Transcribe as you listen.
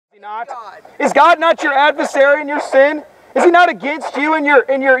not? Is God not your adversary in your sin? Is he not against you and your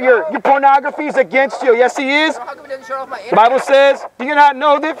pornography is against you? Yes, he is. The Bible says, do you not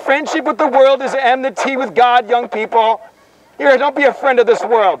know that friendship with the world is enmity with God, young people? Here, don't be a friend of this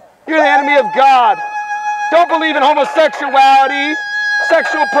world. You're the enemy of God. Don't believe in homosexuality,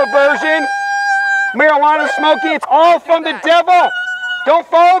 sexual perversion, marijuana smoking. It's all from the devil. Don't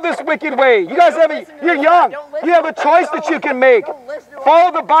follow this wicked way. You guys you're young. You have a choice that you can make.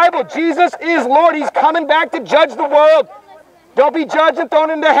 Follow the Bible. Jesus is Lord. He's coming back to judge the world. Don't be judged and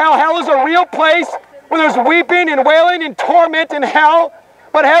thrown into hell. Hell is a real place where there's weeping and wailing and torment in hell.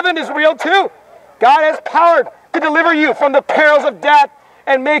 But heaven is real too. God has power to deliver you from the perils of death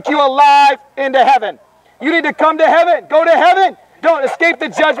and make you alive into heaven. You need to come to heaven. Go to heaven. Don't escape the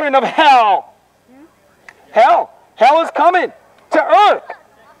judgment of hell. Hell is coming to earth.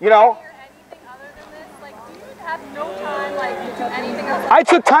 You know. I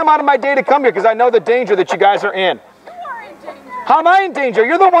took time out of my day to come here because I know the danger that you guys are in. How am I in danger?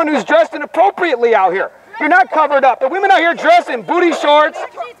 You're the one who's dressed inappropriately out here. You're not covered up. The women out here dressed in booty shorts.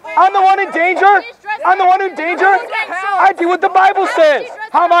 I'm the one in danger. I'm the one in danger. I do what the Bible says.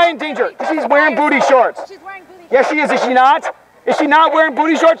 How am I in danger? She's wearing booty shorts. Yes, she is. Is she not? Is she not wearing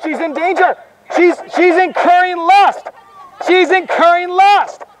booty shorts? She's in danger. She's incurring lust. She's incurring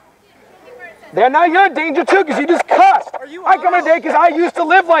lust. Then now you're in danger too because you just cussed. I come today because I used to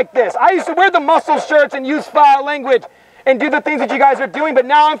live like this. I used to wear the muscle shirts and use foul language and do the things that you guys are doing, but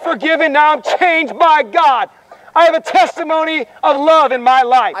now I'm forgiven. Now I'm changed by God. I have a testimony of love in my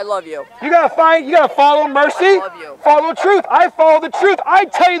life. I love you. You gotta follow mercy. I love you. Follow truth. I follow the truth. I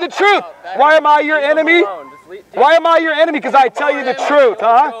tell you the truth. Why am I your enemy? Why am I your enemy? Because I tell you the truth,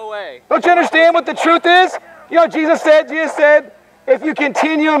 huh? Don't you understand what the truth is? You know, Jesus said, if you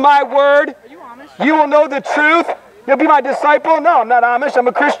continue in my word, you will know the truth. You'll be my disciple. No, I'm not Amish. I'm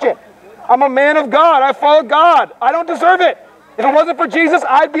a Christian. I'm a man of God. I follow God. I don't deserve it. If it wasn't for Jesus,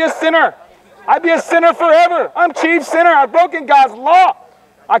 I'd be a sinner. I'd be a sinner forever. I'm chief sinner. I've broken God's law.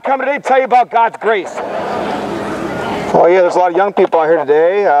 I come today to tell you about God's grace. Oh yeah, there's a lot of young people out here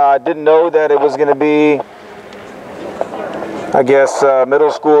today. I didn't know that it was going to be, I guess,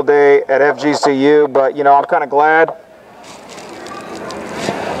 middle school day at FGCU, but you know, I'm kind of glad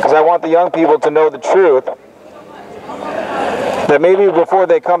because I want the young people to know the truth. That maybe before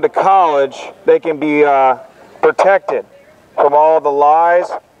they come to college, they can be protected from all the lies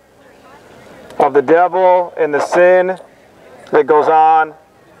of the devil and the sin that goes on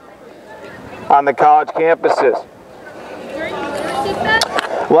the college campuses.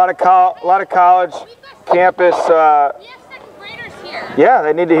 A lot of college campus, yeah,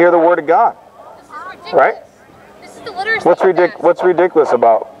 they need to hear the Word of God, right? This is the literacy What's ridiculous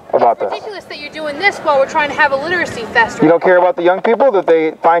about this? It's ridiculous that you're doing this while we're trying to have a literacy fest. Right? You don't care about the young people, that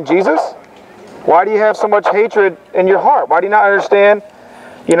they find Jesus? Why do you have so much hatred in your heart? Why do you not understand,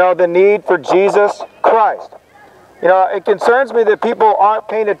 you know, the need for Jesus Christ? You know, it concerns me that people aren't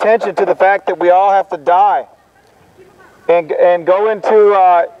paying attention to the fact that we all have to die and go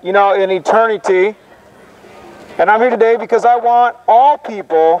into, you know, an eternity. And I'm here today because I want all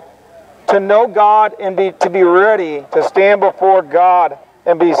people to know God and to be ready to stand before God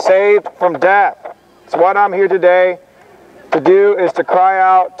and be saved from death. So what I'm here today to do is to cry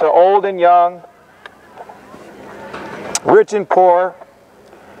out to old and young, rich and poor,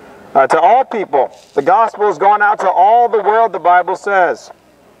 to all people. The gospel is going out to all the world, the Bible says.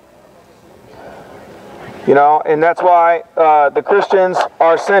 You know, and that's why the Christians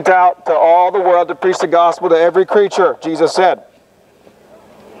are sent out to all the world to preach the gospel to every creature, Jesus said.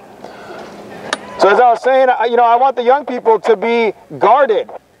 So as I was saying, you know, I want the young people to be guarded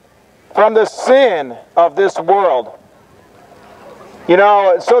from the sin of this world. You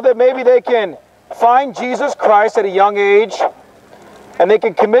know, so that maybe they can find Jesus Christ at a young age and they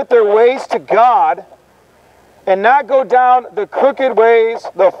can commit their ways to God and not go down the crooked ways,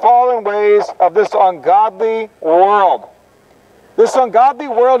 the fallen ways of this ungodly world. This ungodly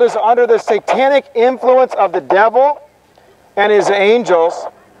world is under the satanic influence of the devil and his angels.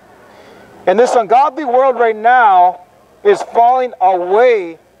 And this ungodly world right now is falling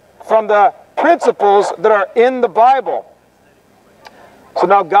away from the principles that are in the Bible. So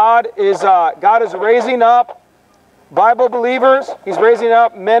now God is raising up Bible believers. He's raising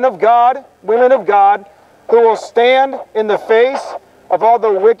up men of God, women of God, who will stand in the face of all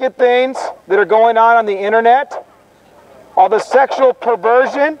the wicked things that are going on the internet, all the sexual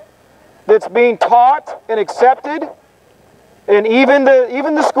perversion that's being taught and accepted. And even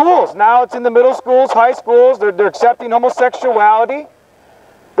the schools. Now it's in the middle schools, high schools. They're accepting homosexuality.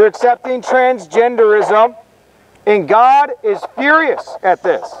 They're accepting transgenderism. And God is furious at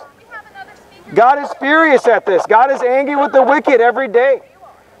this. God is furious at this. God is angry with the wicked every day.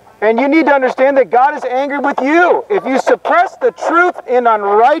 And you need to understand that God is angry with you if you suppress the truth in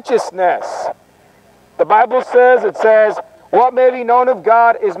unrighteousness. The Bible says, it says, what may be known of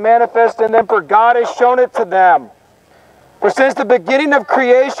God is manifest in them, for God has shown it to them. For since the beginning of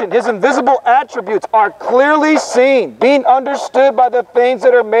creation, his invisible attributes are clearly seen, being understood by the things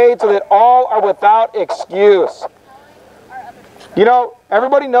that are made, so that all are without excuse. You know,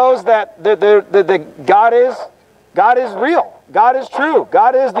 everybody knows that God is real. God is true.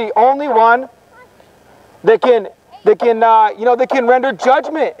 God is the only one that can render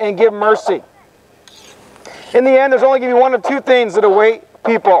judgment and give mercy. In the end, there's only going to be one of two things that await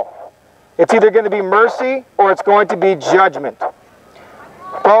people. It's either going to be mercy or it's going to be judgment.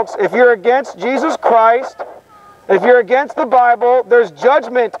 Folks, if you're against Jesus Christ, if you're against the Bible, there's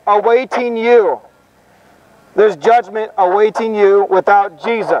judgment awaiting you. There's judgment awaiting you without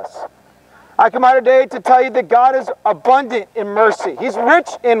Jesus. I come out today to tell you that God is abundant in mercy. He's rich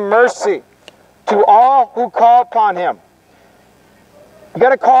in mercy to all who call upon him. You got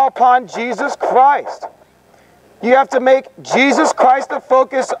to call upon Jesus Christ. You have to make Jesus Christ the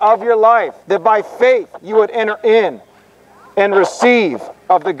focus of your life, that by faith you would enter in and receive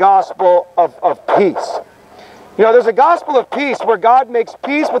of the gospel of peace. You know, there's a gospel of peace where God makes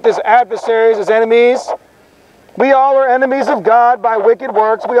peace with his adversaries, his enemies. We all are enemies of God by wicked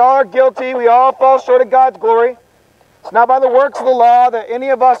works. We all are guilty. We all fall short of God's glory. It's not by the works of the law that any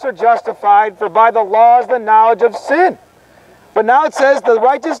of us are justified, for by the law is the knowledge of sin. But now it says the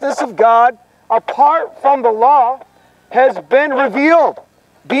righteousness of God, apart from the law, has been revealed,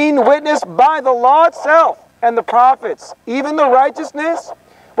 being witnessed by the law itself and the prophets, even the righteousness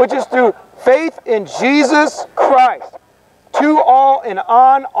which is through faith in Jesus Christ, to all and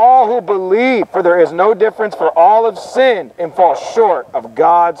on all who believe, for there is no difference, for all have sinned and fall short of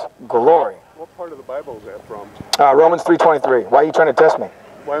God's glory. What part of the Bible is that from? Romans 3:23. Why are you trying to test me?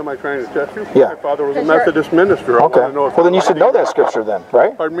 Why am I trying to test you? Yeah. My father was a Methodist minister. Okay. Well, then you should know that scripture then,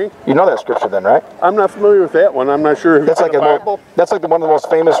 right? Pardon me? You know that scripture then, right? I'm not familiar with that one. I'm not sure if That's like, one of the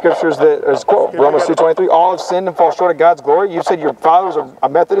most famous scriptures that is quote. Romans 3:23. All have sinned and fall short of God's glory. You said your father was a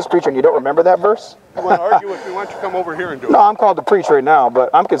Methodist preacher and you don't remember that verse? You want to argue with me? Why don't you come over here and do it? No, I'm called to preach right now,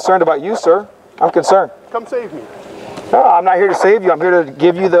 but I'm concerned about you, sir. I'm concerned. Come save me. No, I'm not here to save you. I'm here to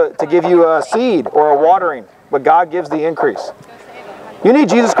give you a seed or a watering, but God gives the increase. You need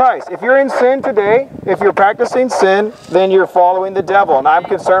Jesus Christ. If you're in sin today, if you're practicing sin, then you're following the devil, and I'm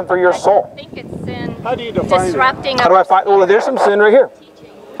concerned for your soul. I think it's sin. How do you define disrupting? How do I find? Well, there's some sin right here.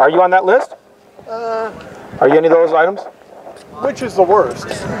 Are you on that list? Are you any of those items? Which is the worst?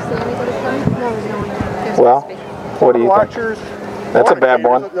 Well, what do you think? Watchers. That's a bad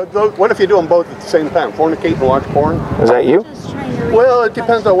one. What if you do them both at the same time? Fornicate and watch porn? Is that you? Well, it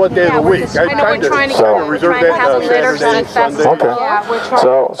depends on what day of the week. I know we're trying to reserve that Saturday, Sunday. Okay. Yeah, we're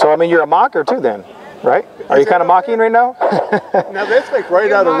trying. So I mean, you're a mocker too, then, right? Are you kind of mocking right now? Now that's like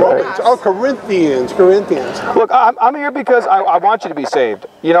right out of Romans. Oh, Corinthians. Look, I'm here because I want you to be saved.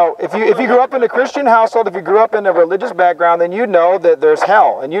 You know, if you grew up in a Christian household, if you grew up in a religious background, then you know that there's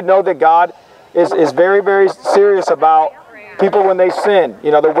hell, and you know that God is very, very serious about people when they sin.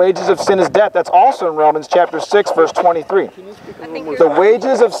 You know, the wages of sin is death. That's also in Romans chapter 6, verse 23. The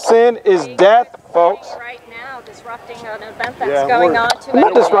wages of sin is death, folks. Right now, disrupting an event that's going on. I'm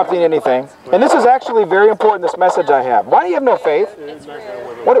not disrupting anything. And this is actually very important, this message I have. Why do you have no faith?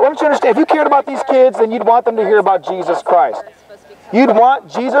 Why don't you understand? If you cared about these kids, then you'd want them to hear about Jesus Christ. You'd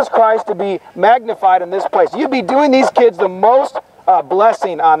want Jesus Christ to be magnified in this place. You'd be doing these kids the most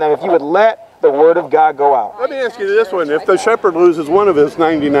blessing on them if you would let the word of God go out. Let me ask you this one. If the shepherd loses one of his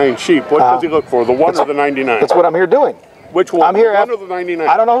 99 sheep, what does he look for? The one or the 99? That's what I'm here doing. Which one? I'm here. The one or the 99?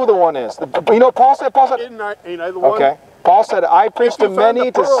 I don't know who the one is. You know, Paul said. Ain't I the one? Okay. Paul said, I preached to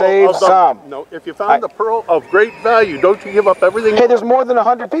many to save some. No, if you found the pearl of great value, don't you give up everything? Hey, there's more than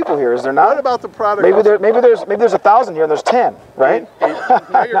 100 people here, is there not? What about the product? Maybe there's 1,000 here, and there's 10, right?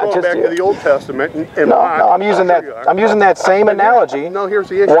 Now you're going back to the Old Testament. No, I'm using that same analogy. No, here's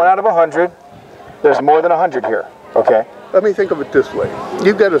the issue. 1 out of 100. There's more than 100 here. Okay. Let me think of it this way.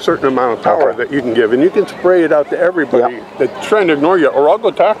 You've got a certain amount of power that you can give, and you can spray it out to everybody that's trying to ignore you, or I'll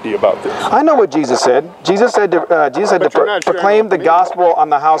go talk to you about this. I know what Jesus said. Jesus said to proclaim the gospel on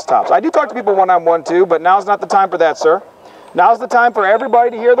the housetops. I do talk to people one-on-one too, but now's not the time for that, sir. Now's the time for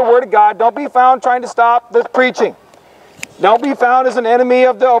everybody to hear the word of God. Don't be found trying to stop the preaching. Don't be found as an enemy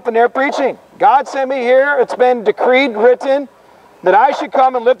of the open-air preaching. God sent me here. It's been decreed, written, that I should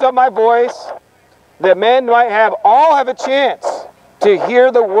come and lift up my voice, that men might all have a chance to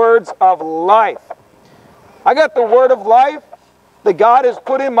hear the words of life. I got the word of life that God has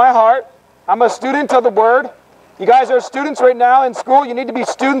put in my heart. I'm a student of the Word. You guys are students right now in school. You need to be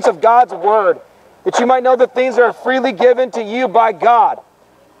students of God's Word, that you might know the things that are freely given to you by God.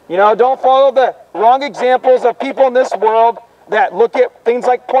 You know, don't follow the wrong examples of people in this world that look at things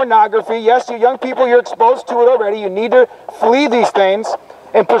like pornography. Yes, you young people, you're exposed to it already. You need to flee these things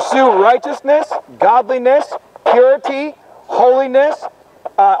and pursue righteousness, godliness, purity, holiness,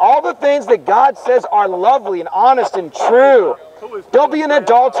 all the things that God says are lovely and honest and true. Don't be an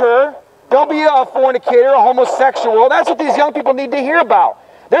adulterer. Don't be a fornicator, a homosexual. That's what these young people need to hear about.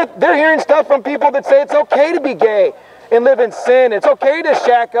 They're hearing stuff from people that say it's okay to be gay and live in sin. It's okay to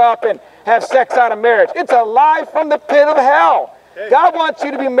shack up and have sex out of marriage. It's a lie from the pit of hell. God wants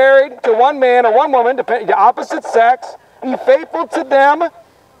you to be married to one man or one woman, depending the opposite sex. Be faithful to them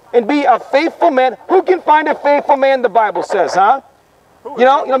and be a faithful man. Who can find a faithful man, the Bible says, huh? You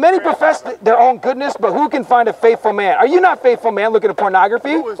know, many profess their own goodness, but who can find a faithful man? Are you not a faithful man looking at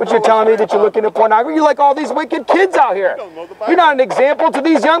pornography? What you're telling me that you're looking at pornography? You're like all these wicked kids out here. You're not an example to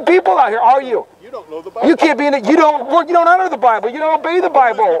these young people out here, are you? You don't know the Bible. You can't be in it. You don't honor the Bible. You don't obey the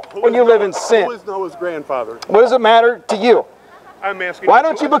Bible when you live in sin. Who is Noah's grandfather? What does it matter to you? I'm asking. Why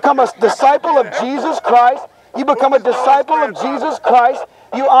don't you become a disciple of Jesus Christ? You become a disciple of Jesus Christ.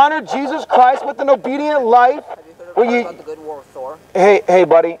 You honor Jesus Christ with an obedient life. Hey,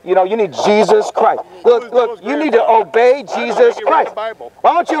 buddy, you know, you need Jesus Christ. Look, you need to obey Jesus Christ.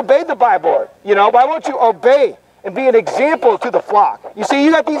 Why don't you obey the Bible? You know, why won't you obey and be an example to the flock? You see,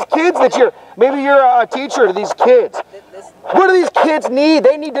 you got these kids that maybe you're a teacher to these kids. What do these kids need?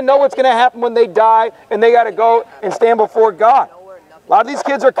 They need to know what's going to happen when they die, and they got to go and stand before God. A lot of these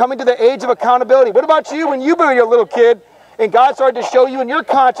kids are coming to the age of accountability. What about you when you were a little kid? And God started to show you in your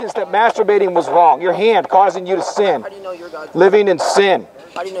conscience that masturbating was wrong. Your hand causing you to sin. How do you know your God's living in sin.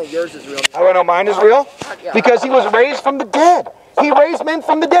 How do you know yours is real? How do I know mine is real? Because he was raised from the dead. He raised men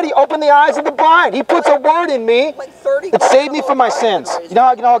from the dead. He opened the eyes of the blind. He puts a word in me that saved me from my sins. You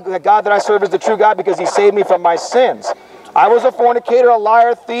know the God that I serve is the true God because he saved me from my sins. I was a fornicator, a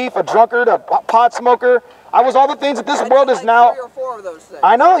liar, a thief, a drunkard, a pot smoker. I was all the things that this world is now. 3 or 4 of those things.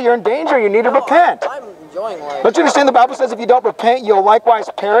 I know, you're in danger. You need to repent. I'm enjoying life. Don't you understand the Bible says if you don't repent, you'll likewise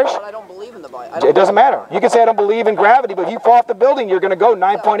perish? But I don't believe in the Bible. It doesn't matter. You can say I don't believe in gravity, but if you fall off the building, you're going to go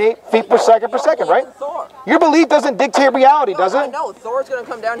 9.8 feet per second, right? Your belief doesn't dictate reality, does it? No, Thor's going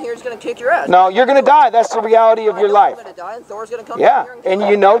to come down here. He's going to kick your ass. No, you're going to die. That's the reality of your life. I'm going to die, and Thor's going to come down here. And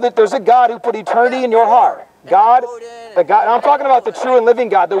you know that there's a God who put eternity in your heart. God, the God. I'm talking about the true and living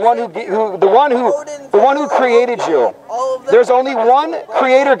God, the one who created you. There's only one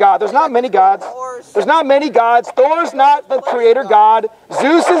creator God. There's not many gods. There's not many gods. Thor's not the creator God.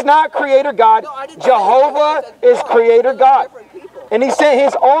 Zeus is not creator God. Jehovah is creator God. And he sent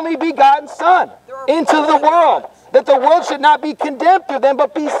his only begotten Son into the world, that the world should not be condemned through them,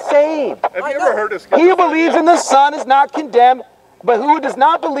 but be saved. Have you ever heard of He who believes in the Son is not condemned, but who does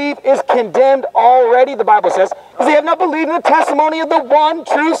not believe is condemned already, the Bible says, because they have not believed in the testimony of the one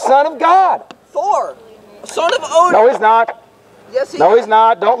true Son of God. Thor, son of Odin. No, he's not. Yes, he No, is. he's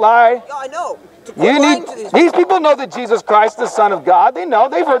not. Don't lie. Yeah, I know. These people know that Jesus Christ is the Son of God. They know.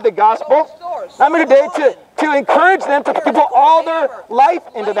 They've heard the gospel. I'm here today to encourage them to put all their life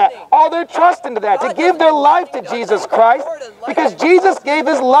into that, all their trust into that, to give their life to Jesus Christ, because Jesus gave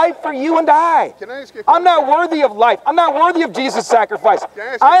his life for you and I. I'm not worthy of life. I'm not worthy of Jesus' sacrifice.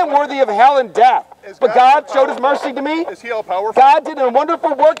 I am worthy of hell and death. But God showed his mercy to me. Is he all powerful? God did a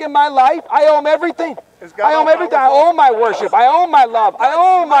wonderful work in my life. I owe him everything. I owe him everything. I owe him my worship. I owe him my love. I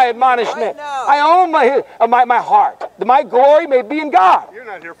owe him my admonishment. I owe him my heart. My glory may be in God. You're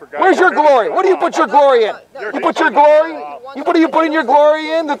not here for God. Where's your glory? What do you put your glory in? You put your glory? What are you putting your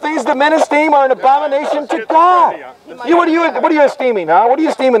glory in? The things that men esteem are an abomination to God. What are you esteeming, huh? What do you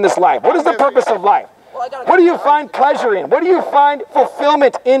esteem in this life? What is the purpose of life? What do you find pleasure in? What do you find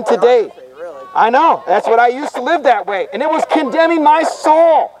fulfillment in today? I know. That's what I used to live that way. And it was condemning my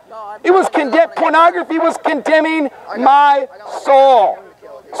soul. It was pornography was condemning my soul.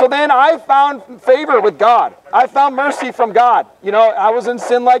 So then I found favor with God. I found mercy from God. You know, I was in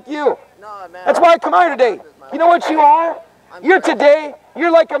sin like you. That's why I come out here today. You know what you are?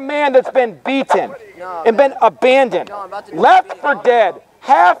 You're like a man that's been beaten and been abandoned, left for dead.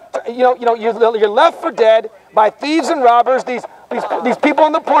 You're left for dead by thieves and robbers. These people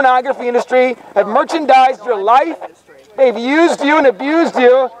in the pornography industry have merchandised your life. They've used you and abused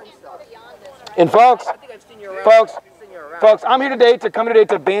you. And folks, I'm here today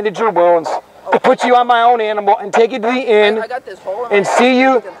to bandage your wounds, to put you on my own animal and take you to the inn and see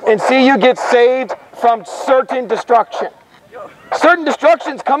you get saved from certain destruction. Certain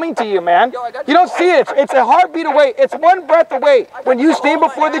destruction's coming to you, man. You don't see it. It's a heartbeat away. It's one breath away when you stand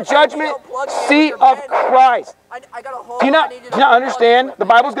before the judgment seat of Christ. Do you not understand? The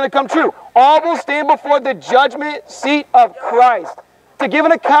Bible's going to come true. All will stand before the judgment seat of Christ to give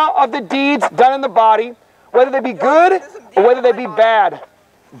an account of the deeds done in the body, whether they be good or whether they be bad.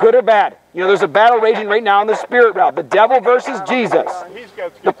 Good or bad. You know, there's a battle raging right now in the spirit realm. The devil versus Jesus.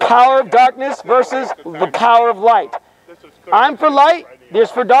 The power of darkness versus the power of light. I'm for light, there's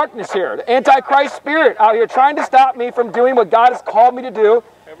for darkness here. The Antichrist spirit out here trying to stop me from doing what God has called me to do,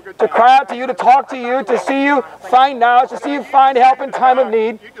 to cry out to you, to talk to you, to see you find knowledge, to see you find help in time of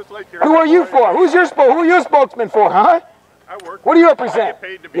need. Who are you for? Who are you a spokesman for, huh? What do you represent?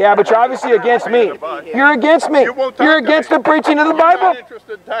 Yeah, but you're obviously against me. You're against me. You're against the preaching of the Bible.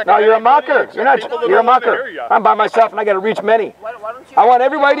 No, you're a mocker. You're a mocker. I'm by myself and I got to reach many. I want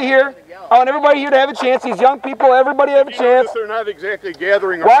everybody to hear. I want everybody here to have a chance. These young people, everybody have a chance. They're not exactly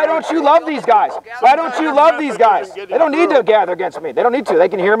gathering. Why don't you love these guys? Why don't you love these guys? They don't need to gather against me. They don't need to. They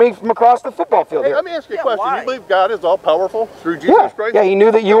can hear me from across the football field here. Let me ask you a question. You believe God is all powerful through Jesus Christ? Yeah, he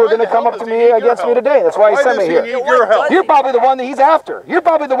knew that you were going to come up to me against me today. That's why he sent me here. You're probably the one that he's after. You're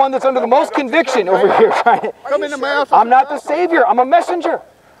probably the one that's under the most conviction over here. Come into my office. I'm not the Savior. I'm a messenger.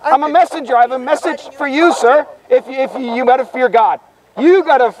 I'm a messenger. I have a message for you, sir. If you got to fear God. You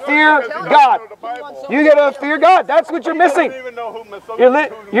got to fear God. You got to fear God. That's what you're missing.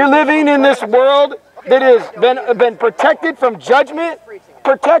 You're living in this world that has been protected from judgment,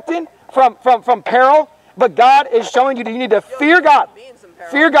 protected from peril. But God is showing you that you need to fear God.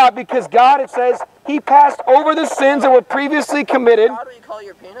 Fear God because God, it says, he passed over the sins that were previously committed.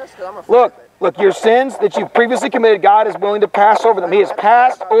 Look, your sins that you've previously committed, God is willing to pass over them. He has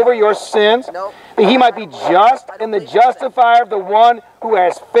passed over your sins that he might be just and the justifier of the one who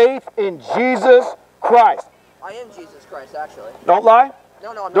has faith in Jesus Christ. I am Jesus Christ, actually. Don't lie.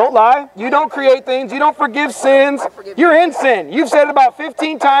 No, don't lie. You don't create things. You don't forgive sins. You're in sin. You've said it about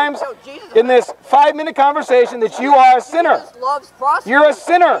 15 times in this 5-minute conversation that you are a sinner. You're a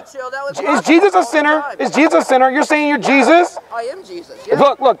sinner. Is Jesus a sinner? Is Jesus a sinner? You're saying you're Jesus? I am Jesus.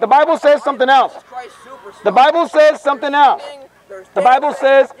 Look, the Bible says something else. The Bible says something else. The Bible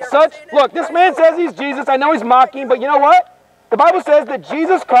says look, this man says he's Jesus. I know he's mocking, but you know what? The Bible says that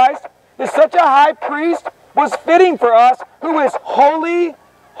Jesus Christ is such a high priest was fitting for us, who is holy,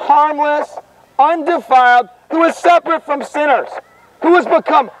 harmless, undefiled, who is separate from sinners, who has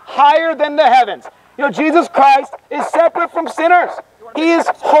become higher than the heavens. You know, Jesus Christ is separate from sinners. He is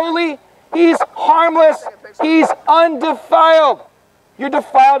holy, he's harmless, he's undefiled. You're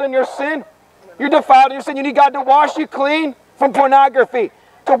defiled in your sin. You're defiled in your sin. You need God to wash you clean from pornography,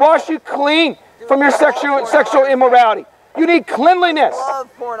 to wash you clean from your sexual immorality. You need cleanliness.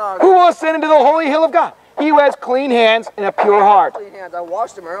 Who will ascend into the holy hill of God? He who has clean hands and a pure heart. Clean hands. I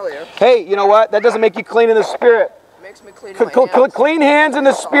washed them earlier. Hey, you know what? That doesn't make you clean in the spirit. It makes me clean in my hands. Clean hands in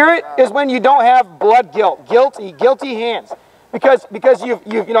the spirit is when you don't have blood guilt, guilty hands, because you've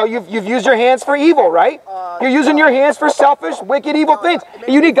used your hands for evil, right? You're using your hands for selfish, wicked, evil things.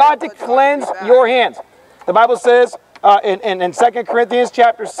 You need God to cleanse your hands. The Bible says in 2 Corinthians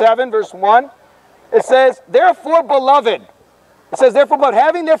chapter 7, verse 1, it says, "Therefore, beloved." It says, "Therefore, but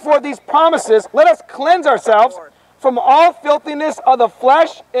having therefore these promises, let us cleanse ourselves from all filthiness of the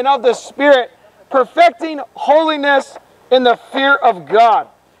flesh and of the spirit, perfecting holiness in the fear of God."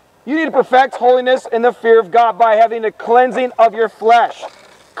 You need to perfect holiness in the fear of God by having the cleansing of your flesh,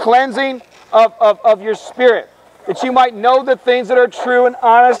 cleansing of your spirit, that you might know the things that are true and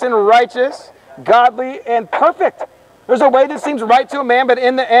honest and righteous, godly and perfect. There's a way that seems right to a man, but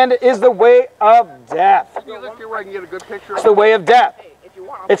in the end it is the way of death. It's the way of death.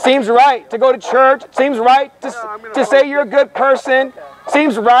 It seems right to go to church. It seems right to say you're a good person. It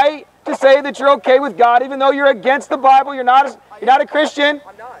seems right to say that you're okay with God, even though you're against the Bible. You're not a Christian.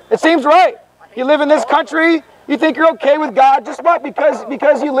 It seems right. You live in this country. You think you're okay with God. Just what?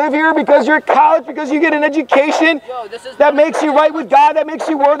 Because you live here, because you're at college, because you get an education that makes you right with God, that makes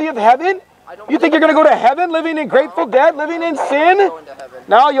you worthy of heaven? You think you're going to go to heaven living in Grateful Dead, living in sin?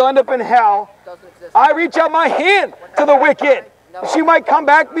 No, you'll end up in hell. I reach out my hand to the wicked. She might come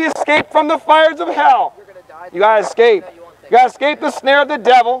back, be escaped from the fires of hell. You got to escape. You got to escape the snare of the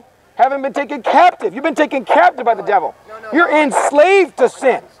devil. Haven't been taken captive. You've been taken captive by the devil. You're enslaved to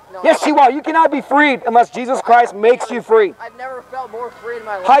sin. Yes, you are. You cannot be freed unless Jesus Christ makes you free. I've never felt more free in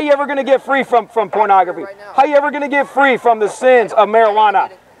my life. How are you ever going to get free from pornography? How are you ever going to get free from the sins of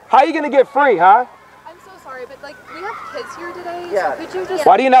marijuana? How are you going to get free, huh? I'm so sorry, but we have kids here today. Yeah. So could you just...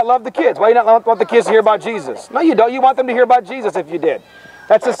 Why do you not love the kids? Why do you not want the kids to hear about Jesus? No, you don't. You want them to hear about Jesus if you did.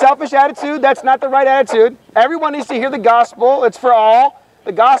 That's a selfish attitude. That's not the right attitude. Everyone needs to hear the gospel. It's for all.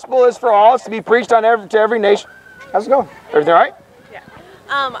 The gospel is for all. It's to be preached to every nation. How's it going? Everything all right? Yeah.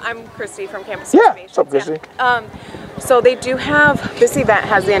 I'm Christy from Campus Yeah. Information. What's up, Christy? Yeah. So they do have, this event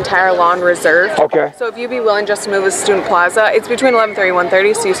has the entire lawn reserved. Okay. So if you'd be willing just to move the student plaza, it's between 11:30 and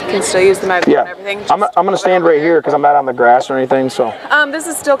 1:30, so you can still use the med and everything. I'm going to stand right here because I'm not on the grass or anything, so. This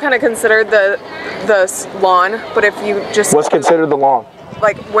is still kind of considered the lawn, but if you just... What's considered the lawn?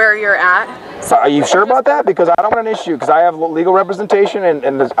 Like where you're at. So are you sure about that? Because I don't want an issue, because I have legal representation,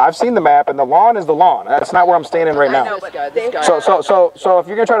 and I've seen the map, and the lawn is the lawn. That's not where I'm standing right now. I know, but this guy. So if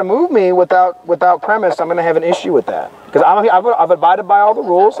you're going to try to move me without premise, I'm going to have an issue with that. Because I've abided by all the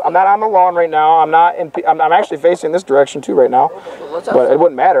rules. I'm not on the lawn right now. I'm actually facing this direction too right now. But it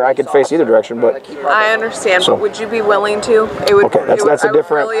wouldn't matter. I could face either direction. But I understand. But would you be willing to? It would. Okay, that's a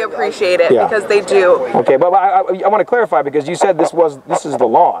different. I would really appreciate it because they do. Okay, but I want to clarify, because you said this is the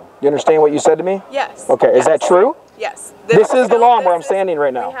lawn. You understand what you said to me? Yes. Okay, is that true? Yes. This is the lawn where I'm standing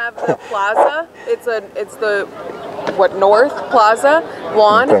right now. We have the plaza. It's the North Plaza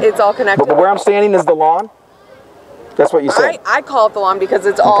lawn. Okay. It's all connected. But where I'm standing is the lawn? That's what you said. I call it the lawn because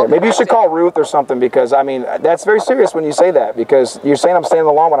it's all maybe you should call Ruth or something, because I mean that's very serious when you say that, because you're saying I'm standing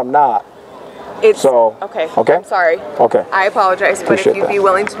on the lawn when I'm not. Okay. I'm sorry. Okay. I apologize, but if you'd be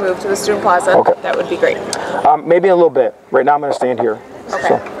willing to move to the student plaza, that would be great. Maybe in a little bit. Right now I'm going to stand here. Okay.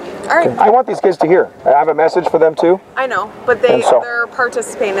 So. All right. I want these kids to hear. I have a message for them too. I know, but they're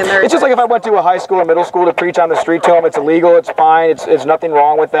participating in their... It's just like if I went to a high school or middle school to preach on the street to them, it's illegal, it's fine, it's nothing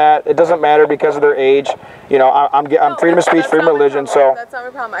wrong with that. It doesn't matter because of their age. You know, I'm freedom of speech, freedom of religion, so... That's not my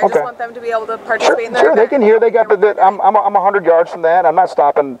problem. I just want them to be able to participate in their event. They can hear. They got I'm 100 yards from that. I'm not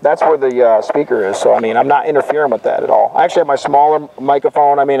stopping. That's where the speaker is, so I mean, I'm not interfering with that at all. I actually have my smaller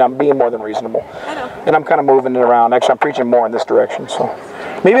microphone. I mean, I'm being more than reasonable. I know. And I'm kind of moving it around. Actually, I'm preaching more in this direction, so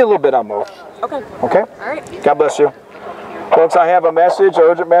maybe a little bit I'll move. Okay. Okay? All right. God bless you. Folks, I have a message,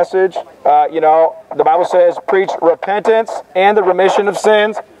 urgent message. You know, the Bible says, preach repentance and the remission of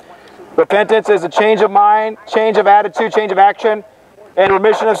sins. Repentance is a change of mind, change of attitude, change of action. And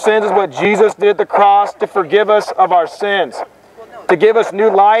remission of sins is what Jesus did at the cross to forgive us of our sins. To give us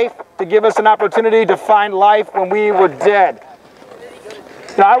new life, to give us an opportunity to find life when we were dead.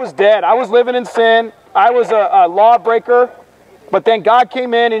 You know, I was dead. I was living in sin. I was a lawbreaker. But then God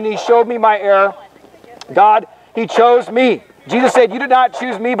came in and He showed me my error. God, He chose me. Jesus said, you did not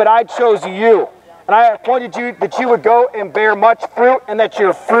choose me, but I chose you. And I appointed you that you would go and bear much fruit and that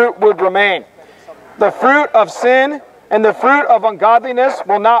your fruit would remain. The fruit of sin and the fruit of ungodliness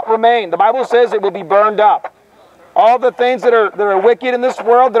will not remain. The Bible says it will be burned up. All the things that are wicked in this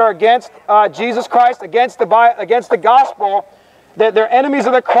world, that are against Jesus Christ, against the gospel, that they're enemies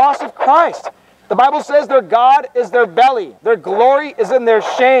of the cross of Christ. The Bible says their God is their belly. Their glory is in their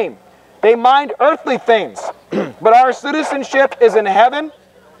shame. They mind earthly things. But our citizenship is in heaven,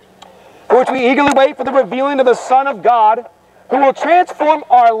 for which we eagerly wait for the revealing of the Son of God, who will transform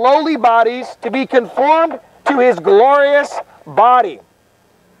our lowly bodies to be conformed to His glorious body.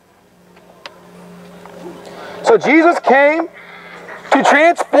 So Jesus came to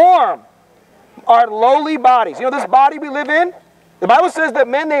transform our lowly bodies. You know, this body we live in, the Bible says that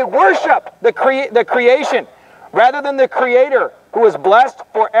men, they worship the creation rather than the Creator, who is blessed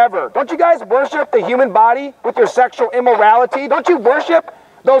forever. Don't you guys worship the human body with your sexual immorality? Don't you worship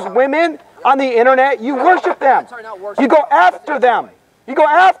those women on the internet? You worship them. You go after them. You go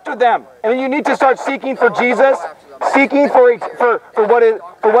after them. And you need to start seeking for Jesus, seeking for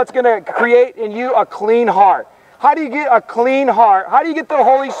what's going to create in you a clean heart. How do you get a clean heart? How do you get the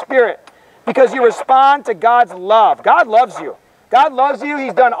Holy Spirit? Because you respond to God's love. God loves you. God loves you.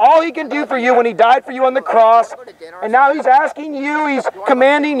 He's done all He can do for you when He died for you on the cross. And now He's asking you, He's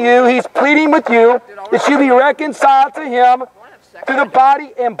commanding you, He's pleading with you that you be reconciled to Him through the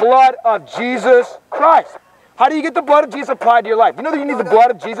body and blood of Jesus Christ. How do you get the blood of Jesus applied to your life? You know that you need the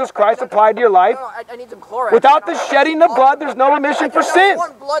blood of Jesus Christ applied to your life? I need some chloride. Without the shedding of blood, there's no remission for sins. I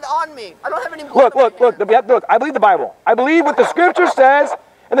don't want blood on me. I don't have any blood Look, I believe the Bible. I believe what the Scripture says.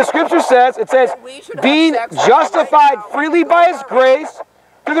 And the Scripture says, it says, being justified freely by His grace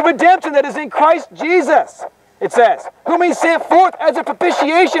through the redemption that is in Christ Jesus. It says, whom He sent forth as a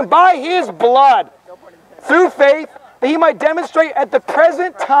propitiation by His blood through faith, that He might demonstrate at the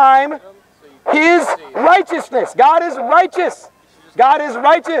present time His righteousness. God is righteous. God is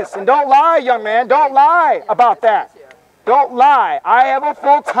righteous. And don't lie, young man. Don't lie about that. Don't lie. I have a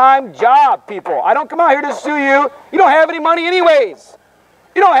full-time job, people. I don't come out here to sue you. You don't have any money anyways.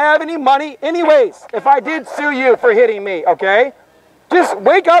 You don't have any money anyways. If I did sue you for hitting me, okay? Just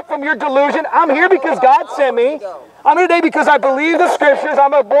wake up from your delusion. I'm here because God sent me. I'm here today because I believe the scriptures.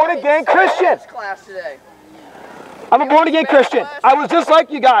 I'm a born-again Christian. I'm a born-again Christian. I was just like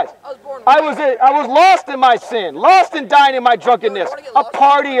you guys. I was lost in my sin, lost and dying in my drunkenness, a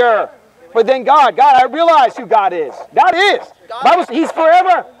partier. But then God, I realized who God is. God is. Bible, He's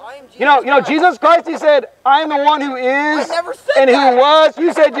forever. You know, Jesus Christ, He said, I am the one who is and who was.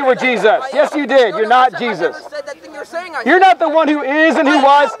 You said you were Jesus. Yes, you did. You're not Jesus. You're not the one who is and who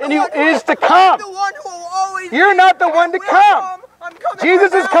was and who is to come. You're not the one to come.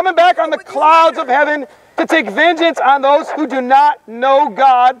 Jesus is coming back on the clouds of heaven to take vengeance on those who do not know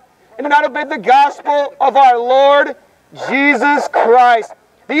God and do not obey the gospel of our Lord Jesus Christ.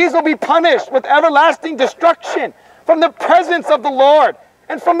 These will be punished with everlasting destruction from the presence of the Lord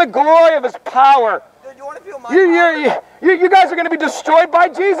and from the glory of His power. You guys are going to be destroyed by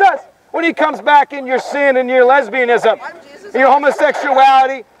Jesus when He comes back in your sin and your lesbianism, and your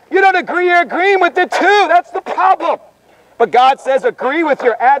homosexuality. You don't agree, you're agreeing with it too. That's the problem. But God says agree with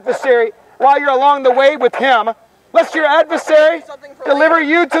your adversary while you're along the way with him. Lest your adversary deliver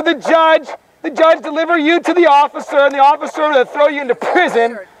you to the judge deliver you to the officer, and the officer will throw you into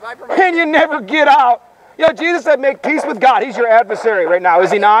prison, and you never get out. You know, Jesus said make peace with God. He's your adversary right now,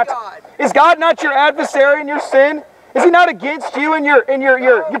 is He not? Is God not your adversary in your sin? Is He not against you and your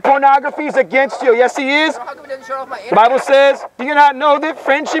pornography is against you? Yes, He is. The Bible says, do you not know that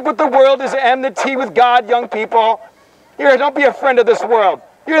friendship with the world is enmity with God, young people? Here, don't be a friend of this world.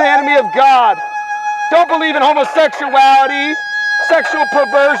 You're the enemy of God. Don't believe in homosexuality, sexual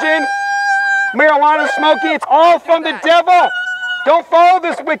perversion, marijuana smoking. It's all from the devil. Don't follow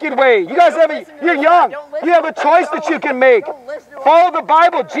this wicked way. You guys you're young. You have a choice that you can make. Follow the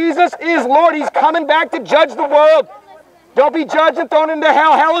Bible. Jesus is Lord. He's coming back to judge the world. Don't be judged and thrown into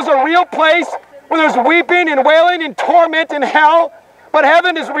hell. Hell is a real place where there's weeping and wailing and torment in hell. But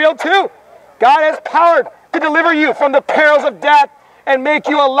heaven is real too. God has power to deliver you from the perils of death and make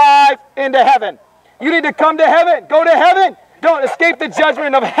you alive into heaven. You need to come to heaven. Go to heaven. Don't escape the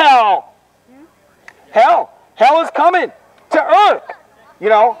judgment of hell. Hell is coming to earth. You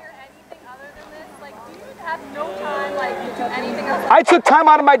know. I took time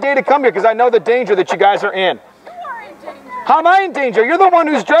out of my day to come here because I know the danger that you guys are in. How am I in danger? You're the one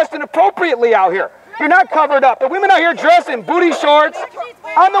who's dressed inappropriately out here. You're not covered up. The women out here dressed in booty shorts.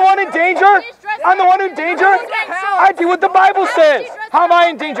 I'm the one in danger. I'm the one in danger. I do what the Bible says. How am I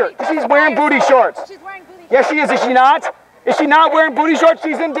in danger? She's wearing booty shorts. Yes, she is. Is she not? Is she not wearing booty shorts?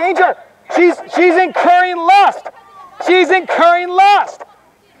 She's in danger. She's incurring lust. She's incurring lust.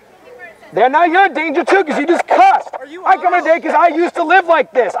 Then now you're in danger too because you just cussed. I come today because I used to live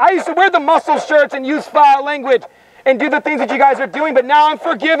like this. I used to wear the muscle shirts and use foul language and do the things that you guys are doing, but now I'm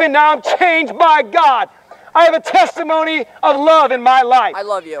forgiven. Now I'm changed by God. I have a testimony of love in my life. I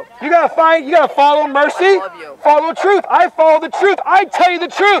love you. You gotta follow mercy. I love you. Follow truth. I follow the truth. I tell you the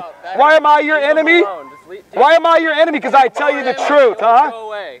truth. Why am I your enemy? Why am I your enemy? Because I tell you the truth, huh?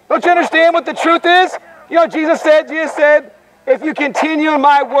 Don't you understand what the truth is? You know, Jesus said, if you continue in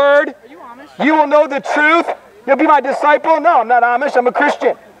my word, you will know the truth. You'll be my disciple. No, I'm not Amish. I'm a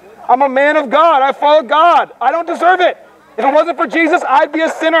Christian. I'm a man of God. I follow God. I don't deserve it. If it wasn't for Jesus, I'd be a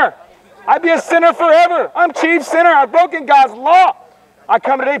sinner. I'd be a sinner forever. I'm chief sinner. I've broken God's law. I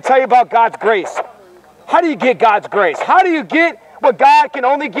come today to tell you about God's grace. How do you get God's grace? How do you get what God can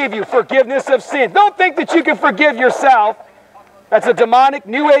only give you? Forgiveness of sins. Don't think that you can forgive yourself. That's a demonic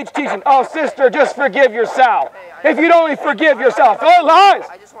New Age teaching. Oh, sister, just forgive yourself. If you'd only forgive yourself. Oh, lies.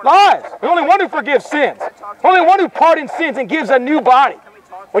 Lies. The only one who forgives sins. The only one who pardons sins and gives a new body.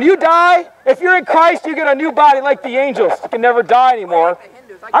 When you die, if you're in Christ, you get a new body like the angels. You can never die anymore.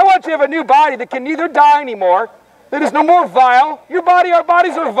 I want you to have a new body that can neither die anymore, that is no more vile. Our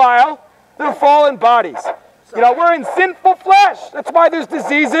bodies are vile. They're fallen bodies. You know, we're in sinful flesh. That's why there's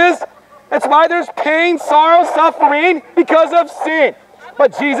diseases. That's why there's pain, sorrow, suffering, because of sin.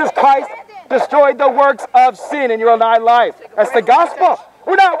 But Jesus Christ destroyed the works of sin in your and I life. That's the gospel.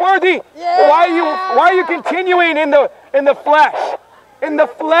 We're not worthy. Why are you continuing in the flesh? In the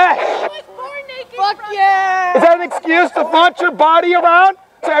flesh. Fuck yeah! Is that an excuse to flaunt your body around?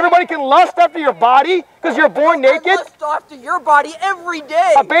 So everybody can lust after your body because you're born naked? I lust after your body every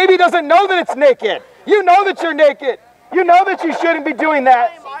day. A baby doesn't know that it's naked. You know that you're naked. You know that you shouldn't be doing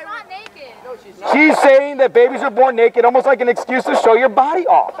that. She's not naked. No, she's not. She's saying that babies are born naked, almost like an excuse to show your body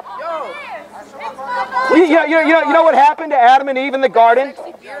off. You know what happened to Adam and Eve in the garden?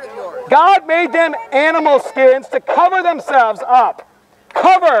 God made them animal skins to cover themselves up.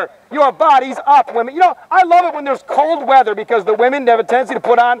 Cover your bodies up, women. You know, I love it when there's cold weather because the women have a tendency to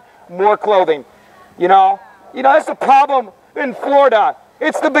put on more clothing. You know, that's the problem in Florida.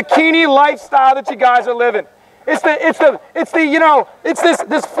 It's the bikini lifestyle that you guys are living. It's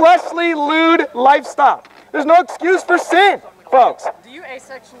this fleshly, lewd lifestyle. There's no excuse for sin, folks. Do you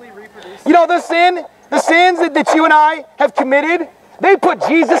asexually reproduce? You know, the sins that you and I have committed, they put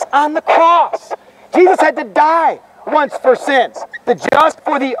Jesus on the cross. Jesus had to die once for sins, the just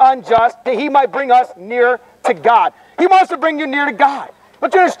for the unjust, that he might bring us near to God. He wants to bring you near to God.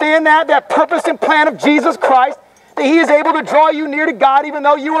 Don't you understand that purpose and plan of Jesus Christ, that he is able to draw you near to God even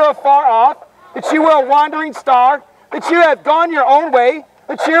though you were afar off, that you were a wandering star, that you have gone your own way,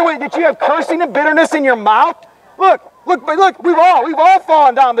 that you have cursing and bitterness in your mouth? Look, we've all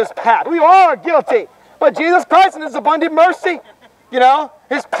fallen down this path. We all are guilty. But Jesus Christ in his abundant mercy,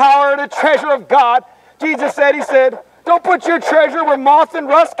 his power and the treasure of God, Jesus said, he said, don't put your treasure where moth and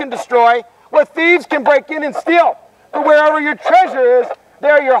rust can destroy, where thieves can break in and steal. For wherever your treasure is,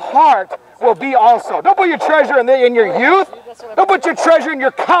 there your heart will be also. Don't put your treasure in your youth. Don't put your treasure in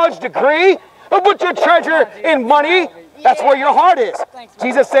your college degree. Don't put your treasure in money. That's where your heart is.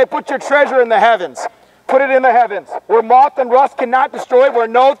 Jesus said, put your treasure in the heavens. Put it in the heavens, where moth and rust cannot destroy, where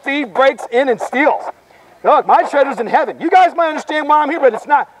no thief breaks in and steals. Look, my treasure's in heaven. You guys might understand why I'm here, but it's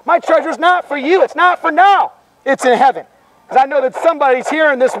not. My treasure's not for you. It's not for now. It's in heaven. Because I know that somebody's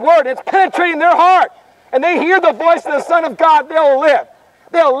hearing this word. It's penetrating their heart. And they hear the voice of the Son of God. They'll live.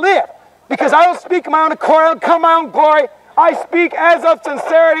 They'll live. Because I don't speak in my own accord. I don't come in my own glory. I speak as of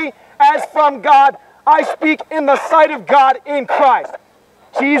sincerity, as from God. I speak in the sight of God in Christ.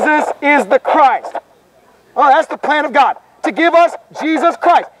 Jesus is the Christ. Oh, that's the plan of God. To give us Jesus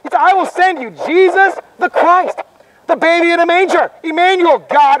Christ. He said, I will send you Jesus the Christ. The baby in a manger. Emmanuel,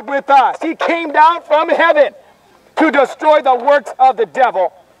 God with us. He came down from heaven to destroy the works of the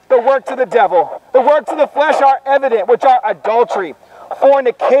devil. The works of the devil. The works of the flesh are evident, which are adultery,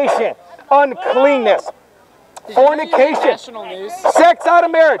 fornication, uncleanness. Fornication. Sex out of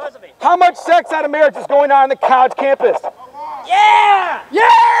marriage. How much sex out of marriage is going on the college campus? Yeah!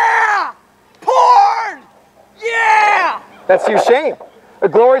 Yeah! Porn! Yeah! That's your shame. The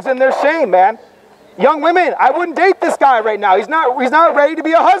glory's in their shame, man. Young women, I wouldn't date this guy right now. He's not ready to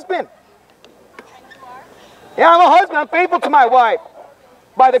be a husband. Yeah, I'm a husband. I'm faithful to my wife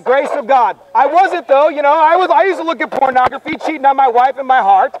by the grace of God. I wasn't, though. I used to look at pornography, cheating on my wife in my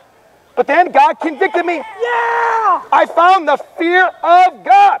heart. But then God convicted me. Yeah! I found the fear of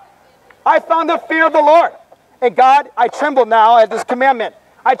God. I found the fear of the Lord. And God, I tremble now at this commandment.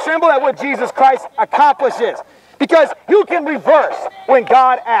 I tremble at what Jesus Christ accomplishes. Because you can reverse when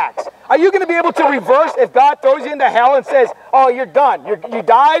God acts. Are you going to be able to reverse if God throws you into hell and says, oh, you're done. You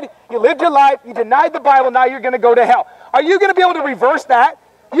died, you lived your life, you denied the Bible, now you're going to go to hell. Are you going to be able to reverse that?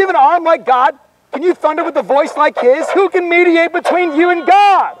 You have an arm like God? Can you thunder with a voice like his? Who can mediate between you and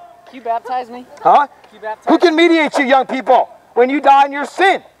God? Can you baptize me? Huh? Who can mediate you, young people, when you die in your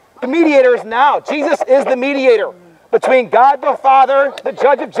sin? The mediator is now. Jesus is the mediator between God the Father, the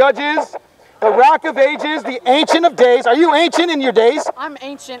judge of judges, the rock of ages, the ancient of days. Are you ancient in your days? I'm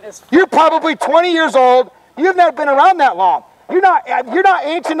ancient as You're probably 20 years old. You've not been around that long. You're not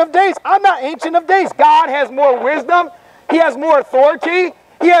ancient of days. I'm not ancient of days. God has more wisdom. He has more authority.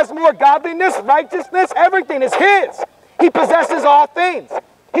 He has more godliness, righteousness. Everything is his. He possesses all things.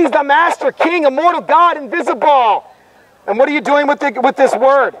 He's the master, king, immortal God, invisible. And what are you doing with this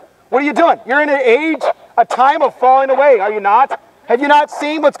word? What are you doing? You're in an age, a time of falling away, are you not? Have you not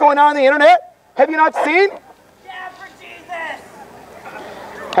seen what's going on the internet? Have you not seen? Yeah, for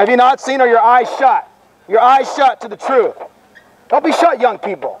Jesus! Have you not seen, or your eyes shut? Your eyes shut to the truth. Don't be shut, young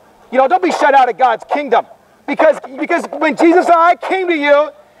people. Don't be shut out of God's kingdom. Because when Jesus said, I came to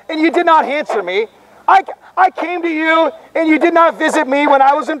you and you did not answer me. I came to you and you did not visit me when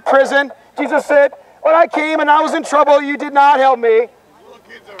I was in prison. Jesus said, when I came and I was in trouble, you did not help me.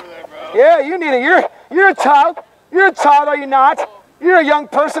 Yeah, you need it. You're a child. You're a child, are you not? You're a young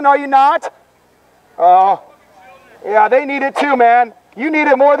person, are you not? Oh, yeah, they need it too, man. You need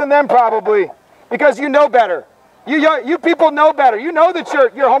it more than them probably, because you know better. You people know better. You know that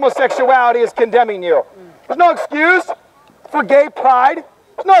your homosexuality is condemning you. There's no excuse for gay pride.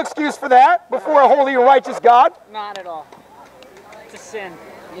 There's no excuse for that before a holy and righteous God. Not at all. It's a sin.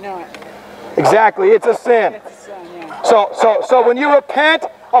 You know it. Exactly, it's a sin. It's a sin, yeah. So when you repent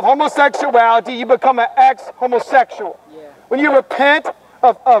of homosexuality, you become an ex-homosexual. Yeah. When you repent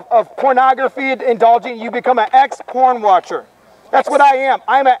of pornography indulging, you become an ex-porn watcher. That's what I am.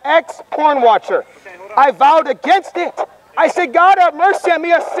 I'm an ex-porn watcher. I vowed against it. I said, God, have mercy on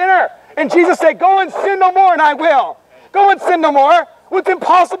me, a sinner. And Jesus said, go and sin no more, and I will. Go and sin no more. What's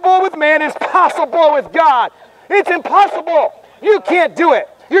impossible with man is possible with God. It's impossible. You can't do it.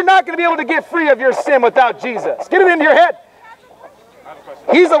 You're not going to be able to get free of your sin without Jesus. Get it into your head.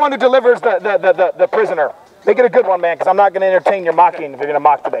 He's the one who delivers the prisoner. Make it a good one, man, because I'm not going to entertain your mocking if you're going to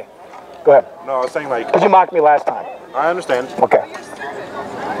mock today. Go ahead. No, I was saying like... Because you mocked me last time. I understand. Okay.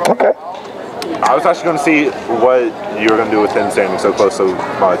 Okay. I was actually going to see what you were going to do with him standing so close so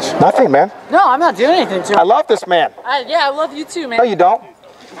much. Nothing, man. No, I'm not doing anything to him. I love this man. Yeah, I love you too, man. No, you don't.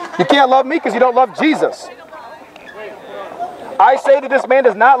 You can't love me because you don't love Jesus. I say that this man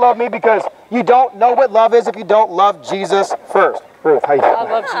does not love me because you don't know what love is if you don't love Jesus first. Ruth, how you doing? I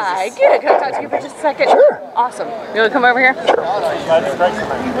love Jesus. Hi, good. Can I talk to you for just a second? Sure. Awesome. You want to come over here? Sure.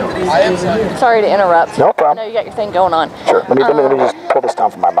 Sorry to interrupt. No problem. I know you got your thing going on. Sure. Let me just pull this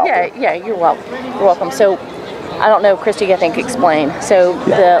down from my mouth. Yeah, you're welcome. You're welcome. So, I don't know, Christy, I think, explain. So,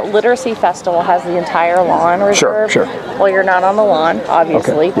 the Literacy Festival has the entire lawn reserved. Sure. Well, you're not on the lawn,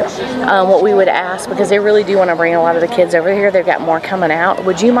 obviously. Okay. Yes. What we would ask, because they really do want to bring a lot of the kids over here, they've got more coming out.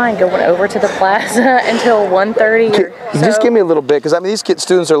 Would you mind going over to the plaza until 1:30 or so? Just give me a little bit, because I mean, these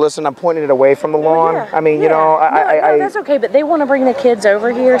students are listening. I'm pointing it away from the lawn. Yeah, I mean, you know, no, that's okay. But they want to bring the kids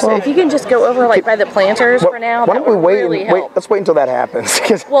over here, so if you can just go over like by the planters for now, why that don't we would wait? really help. Let's wait until that happens.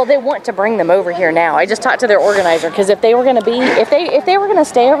 Well, they want to bring them over here now. I just talked to their organizer because if they were going to be, if they were going to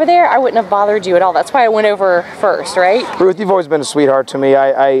stay over there, I wouldn't have bothered you at all. That's why I went over first, right? Ruth, you've always been a sweetheart to me. We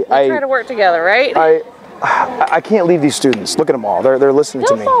try to work together, right? I can't leave these students. Look at them all. They're listening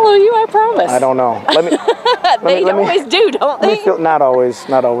to They'll me. follow you, I promise. I don't know. Let me. They always do, don't Let they? me feel, not always.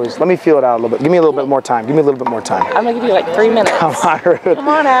 Let me feel it out a little bit. Give me a little bit more time. I'm gonna give you like 3 minutes. Come on, Ruth. Come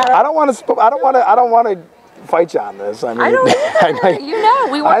on, Adam. I don't want to fight you on this. I mean, I don't either. You know,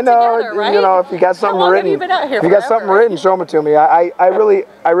 we work together, right? You know, if you got something How long written, have you been out here if you got something written, show it to me. I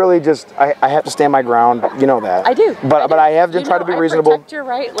really just have to stand my ground. You know that. I do. But I have to try to be reasonable. I protect your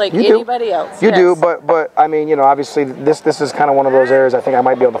right, like You do. anybody else. You yes. do, but I mean, you know, obviously this is kind of one of those areas I think I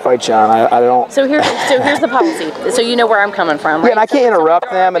might be able to fight you on. I don't. So here's the policy. So you know where I'm coming from, right? Yeah, and I can't interrupt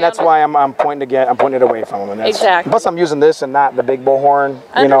them, and that's why I'm pointing it away from them. And that's, exactly. Plus, I'm using this and not the big bullhorn.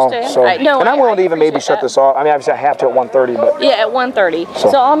 You know, so and I'm willing to even maybe shut this off. I mean, obviously I have to at 1:30, but yeah, at 1:30.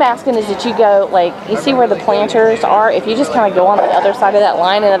 So all I'm asking is that you go, like, you see where the planters are. If you just kind of go on the other side of that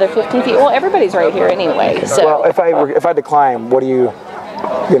line, another 15 feet. Well, everybody's right here anyway. So well, if I decline, what are you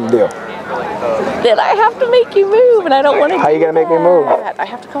gonna do? Then I have to make you move, and I don't want to. How are you gonna make me move? I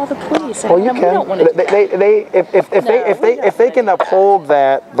have to call the police. Well, you can. If they can uphold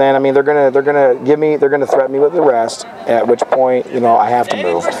that, then I mean they're gonna threaten me with arrest. At which point, you know, I have to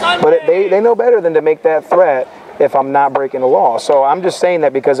move. But they know better than to make that threat if I'm not breaking the law. So I'm just saying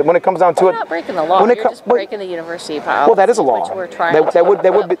that because when it comes down to You're not breaking the law. You're just breaking the university policy. Well, that is a law. Which we're trying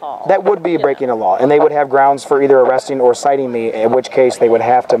that would be breaking a law, and they would have grounds for either arresting or citing me. In which case, they would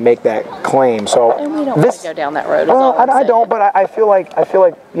have to make that claim. So and we don't want to go down that road. Well, I don't, but I feel like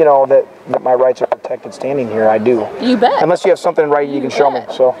you know that my rights are protected standing here. I do. You bet. Unless you have something right, you can show me.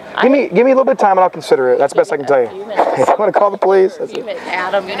 So give me a little bit of time, and I'll consider it. That's the best I can tell you. If you want to call the police, that's it.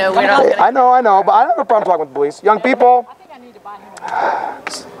 Adam, you know we're not. I know, but I don't have a problem talking with the police. Young people.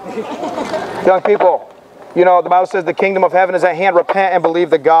 Young people, you know, the Bible says the kingdom of heaven is at hand. Repent and believe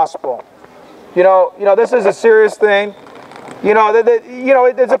the gospel. You know, this is a serious thing. You know,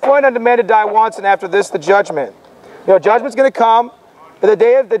 there's a point unto man to die once, and after this, the judgment. You know, judgment's going to come. The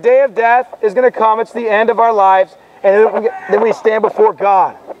day of death is going to come. It's the end of our lives, and then we stand before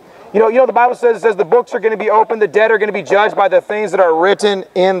God. You know, the Bible says the books are going to be opened. The dead are going to be judged by the things that are written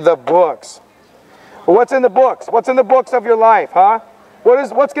in the books. Well, what's in the books? What's in the books of your life, huh?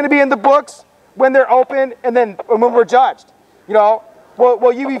 What's going to be in the books when they're open and then when we're judged? You know,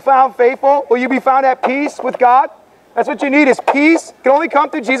 will you be found faithful? Will you be found at peace with God? That's what you need is peace. It can only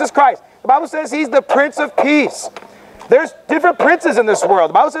come through Jesus Christ. The Bible says He's the Prince of Peace. There's different princes in this world.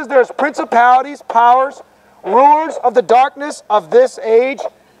 The Bible says there's principalities, powers, rulers of the darkness of this age.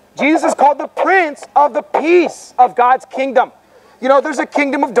 Jesus is called the Prince of the Peace of God's kingdom. You know, there's a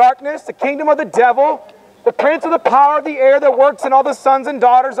kingdom of darkness, the kingdom of the devil, the prince of the power of the air that works in all the sons and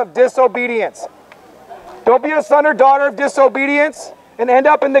daughters of disobedience. Don't be a son or daughter of disobedience and end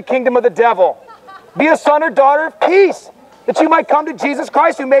up in the kingdom of the devil. Be a son or daughter of peace, that you might come to Jesus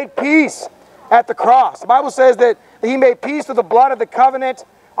Christ who made peace at the cross. The Bible says that He made peace with the blood of the covenant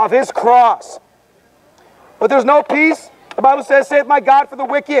of His cross. But there's no peace. The Bible says, save my God for the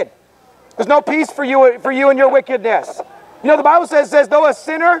wicked. There's no peace for you and your wickedness. You know, the Bible says, though a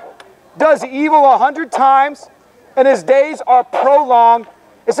sinner does evil 100 times and his days are prolonged,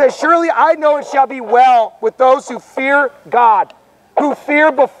 it says, surely I know it shall be well with those who fear God, who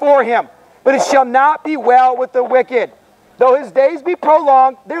fear before Him. But it shall not be well with the wicked. Though his days be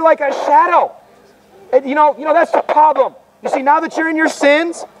prolonged, they're like a shadow. And you know, that's the problem. You see, now that you're in your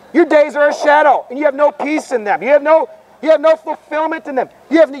sins, your days are a shadow, and you have no peace in them. You have no You have no fulfillment in them.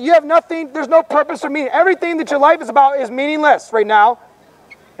 You have nothing, there's no purpose or meaning. Everything that your life is about is meaningless right now.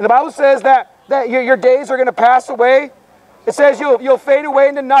 And the Bible says that your days are going to pass away. It says you'll fade away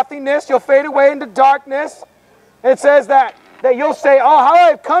into nothingness. You'll fade away into darkness. And it says that you'll say, oh, how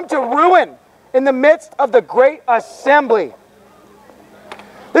I've come to ruin in the midst of the great assembly.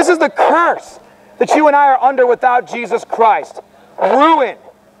 This is the curse that you and I are under without Jesus Christ. Ruin.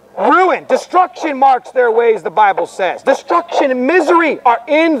 Ruin. Destruction marks their ways, the Bible says. Destruction and misery are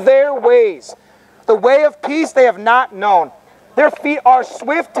in their ways. The way of peace they have not known. Their feet are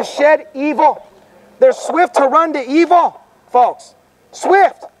swift to shed evil. They're swift to run to evil, folks.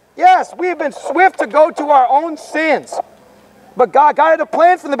 Swift. Yes, we have been swift to go to our own sins. But God had a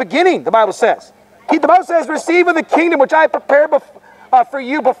plan from the beginning, the Bible says. The Bible says, receive of the kingdom which I prepared for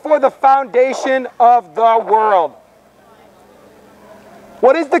you before the foundation of the world.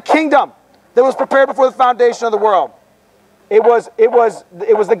 What is the kingdom that was prepared before the foundation of the world? It was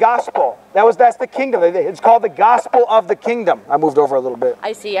the gospel. That's the kingdom. It's called the gospel of the kingdom. I moved over a little bit.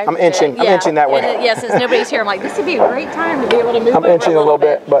 I see. I'm inching that way. Yes, since nobody's here, I'm like, this would be a great time to be able to move. I'm inching a little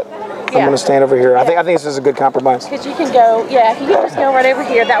bit, but I'm going to stand over here. I think this is a good compromise. Because you can go, if you can just go right over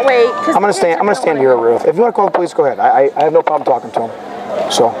here. That way. I'm going to stand here, Ruth. If you want to call the police, go ahead. I have no problem talking to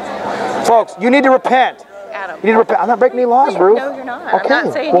them. So, folks, you need to repent. Adam. You need to repent. I'm not breaking any laws, Ruth. No, you're not. Okay. I'm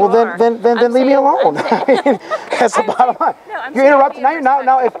not saying well, you then leave me alone. That's the bottom line. You're interrupting.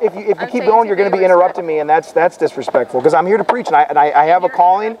 Now, if you keep going, you're going to be interrupting me, and that's disrespectful. Because I'm here to preach, and I have a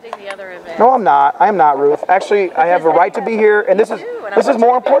calling. No, I'm not. I am not, Ruth. Actually, I have a right to be here, and this is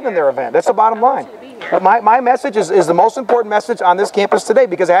more important than their event. That's the bottom line. But my message is the most important message on this campus today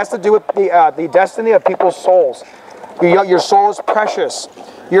because it has to do with the destiny of people's souls. Your soul is precious.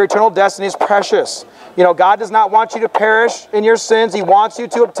 Your eternal destiny is precious. You know, God does not want you to perish in your sins. He wants you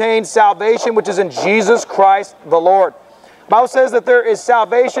to obtain salvation, which is in Jesus Christ the Lord. The Bible says that there is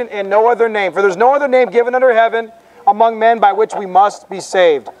salvation in no other name. For there's no other name given under heaven among men by which we must be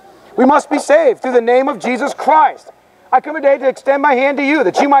saved. We must be saved through the name of Jesus Christ. I come today to extend my hand to you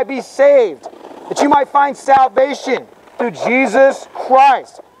that you might be saved, that you might find salvation through Jesus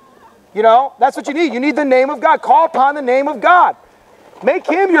Christ. You know, that's what you need. You need the name of God. Call upon the name of God. Make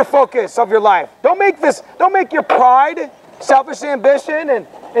Him your focus of your life. Don't make your pride, selfish ambition,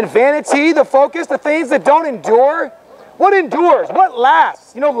 and vanity the focus, the things that don't endure. What endures? What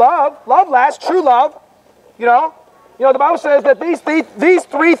lasts? You know, love. Love lasts, true love. You know, the Bible says that these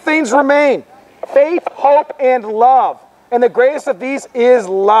three things remain. Faith, hope, and love. And the greatest of these is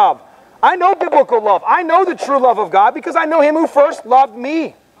love. I know biblical love. I know the true love of God because I know Him who first loved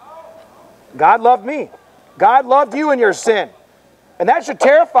me. God loved me. God loved you in your sin. And that should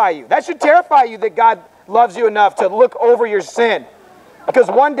terrify you. That should terrify you that God loves you enough to look over your sin. Because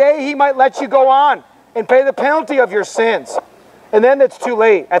one day He might let you go on and pay the penalty of your sins. And then it's too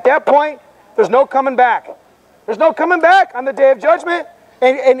late. At that point, there's no coming back. There's no coming back on the day of judgment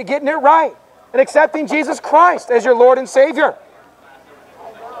and getting it right. And accepting Jesus Christ as your Lord and Savior.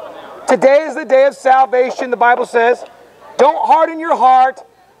 Today is the day of salvation, the Bible says. Don't harden your heart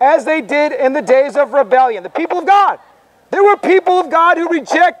as they did in the days of rebellion. The people of God. There were people of God who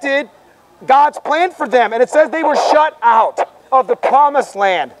rejected God's plan for them. And it says they were shut out of the promised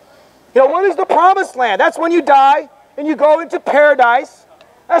land. You know, what is the promised land? That's when you die and you go into paradise.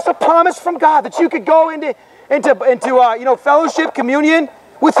 That's a promise from God that you could go into fellowship, communion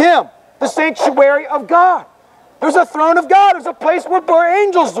with Him. The sanctuary of God. There's a throne of God. There's a place where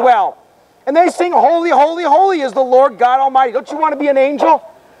angels dwell. And they sing, holy, holy, holy is the Lord God Almighty. Don't you want to be an angel?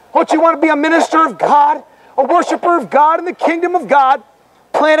 Don't you want to be a minister of God? A worshiper of God in the kingdom of God,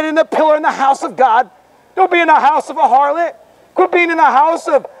 planted in the pillar in the house of God. Don't be in the house of a harlot. Quit being in the house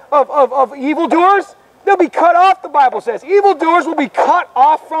of evildoers. They'll be cut off, the Bible says. Evildoers will be cut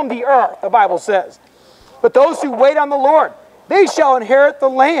off from the earth, the Bible says. But those who wait on the Lord, they shall inherit the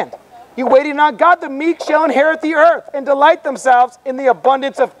land. You waiting on God, the meek shall inherit the earth and delight themselves in the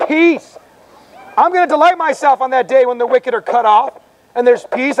abundance of peace. I'm going to delight myself on that day when the wicked are cut off. And there's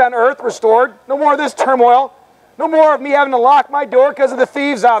peace on earth restored. No more of this turmoil. No more of me having to lock my door because of the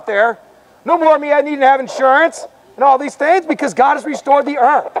thieves out there. No more of me needing to have insurance and all these things because God has restored the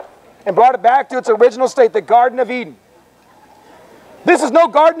earth and brought it back to its original state, the Garden of Eden. This is no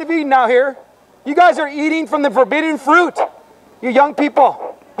Garden of Eden now here. You guys are eating from the forbidden fruit. You young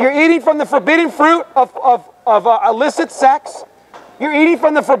people. You're eating from the forbidden fruit of illicit sex. You're eating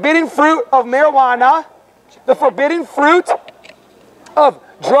from the forbidden fruit of marijuana. The forbidden fruit of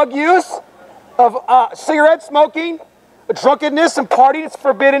drug use, of cigarette smoking, drunkenness and partying. It's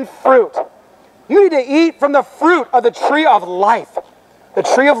forbidden fruit. You need to eat from the fruit of the tree of life. The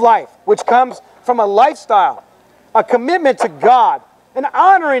tree of life, which comes from a lifestyle a commitment to God, an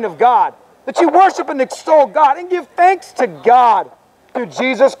honoring of God, that you worship and extol God and give thanks to God through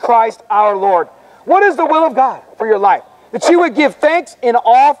Jesus Christ our Lord. What is the will of God for your life? That you would give thanks in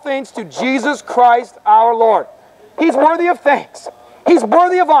all things to Jesus Christ our Lord. He's worthy of thanks. He's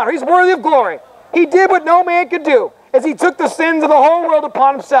worthy of honor. He's worthy of glory. He did what no man could do, as he took the sins of the whole world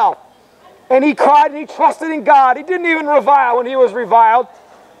upon himself. And he cried and he trusted in God. He didn't even revile when he was reviled.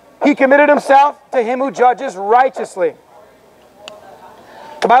 He committed himself to him who judges righteously.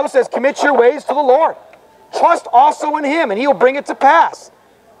 The Bible says, commit your ways to the Lord. Trust also in him, and he will bring it to pass.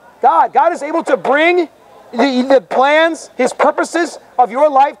 God is able to bring the plans, his purposes of your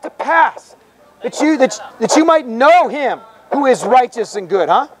life to pass. That you might know him who is righteous and good,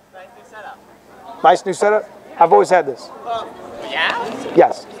 huh? Nice new setup. Nice new setup? I've always had this. Yeah?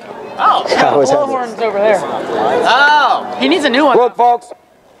 Yes. Oh, I always had this. blowhorn's over there. Oh, he needs a new one. Look, folks,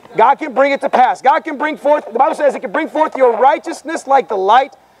 God can bring it to pass. God can bring forth, the Bible says, it can bring forth your righteousness like the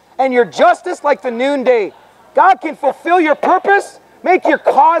light and your justice like the noonday. God can fulfill your purpose, make your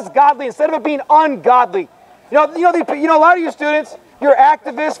cause godly instead of it being ungodly. You know, a lot of you students, you're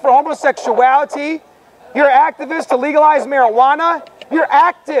activists for homosexuality. You're activists to legalize marijuana. You're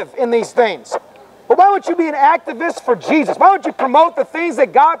active in these things. Well, why don't you be an activist for Jesus? Why don't you promote the things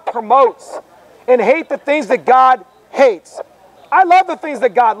that God promotes and hate the things that God hates? I love the things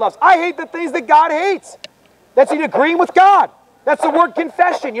that God loves. I hate the things that God hates. That's in agreeing with God. That's the word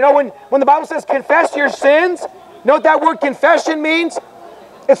confession. You know, when the Bible says confess your sins, you know what that word confession means?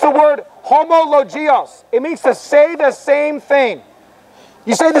 It's the word homologios. It means to say the same thing.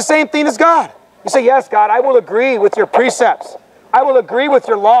 You say the same thing as God. You say, yes, God, I will agree with your precepts. I will agree with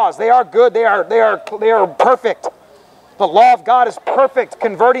your laws. They are good. They are perfect. The law of God is perfect,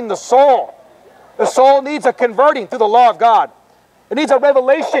 converting the soul. The soul needs a converting through the law of God. It needs a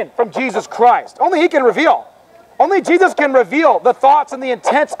revelation from Jesus Christ. Only he can reveal. Only Jesus can reveal the thoughts and the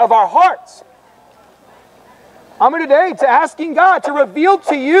intents of our hearts. I'm here today to asking God to reveal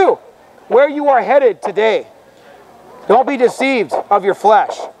to you where you are headed today. Don't be deceived of your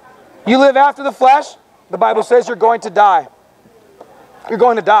flesh. You live after the flesh, the Bible says you're going to die. You're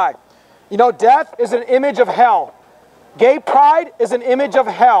going to die. You know, death is an image of hell. Gay pride is an image of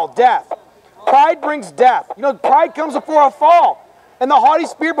hell, death. Pride brings death. You know, pride comes before a fall, and the haughty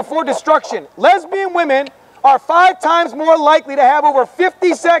spirit before destruction. Lesbian women are 5 times more likely to have over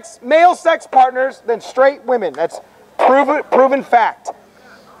 50 male sex partners than straight women. That's proven fact.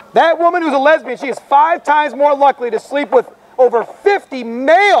 That woman who's a lesbian, she is 5 times more likely to sleep with over 50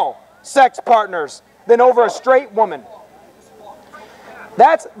 male sex partners than over a straight woman.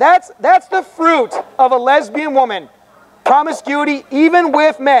 That's the fruit of a lesbian woman. Promiscuity, even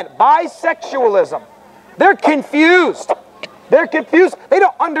with men. Bisexualism. They're confused. They're confused. They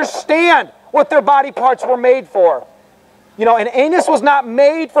don't understand what their body parts were made for. You know, an anus was not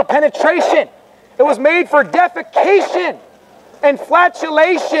made for penetration. It was made for defecation and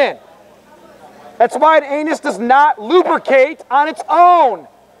flatulation. That's why an anus does not lubricate on its own,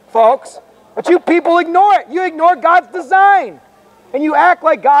 folks. But you people ignore it. You ignore God's design. And you act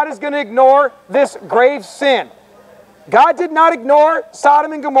like God is going to ignore this grave sin. God did not ignore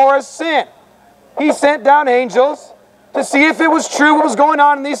Sodom and Gomorrah's sin. He sent down angels to see if it was true what was going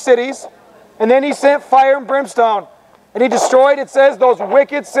on in these cities. And then he sent fire and brimstone. And he destroyed, it says, those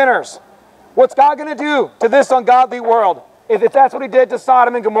wicked sinners. What's God going to do to this ungodly world? If that's what he did to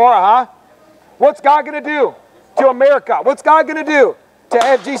Sodom and Gomorrah, huh? What's God going to do to America? What's God going to do to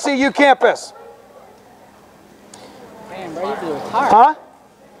FGCU campus? Man, bro, you blew it hard. Huh?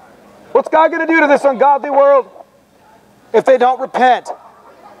 What's God going to do to this ungodly world if they don't repent?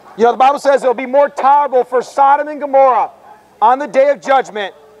 You know, the Bible says it'll be more tolerable for Sodom and Gomorrah on the day of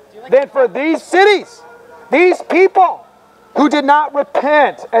judgment than for these cities, these people who did not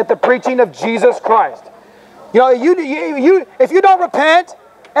repent at the preaching of Jesus Christ. You know, if you don't repent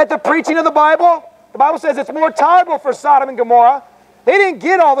at the preaching of the Bible says it's more tolerable for Sodom and Gomorrah. They didn't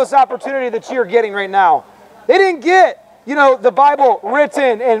get all this opportunity that you're getting right now. They didn't get, you know, the Bible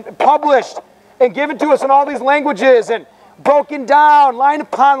written and published and given to us in all these languages and broken down line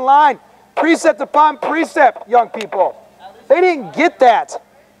upon line, precept upon precept, young people. They didn't get that.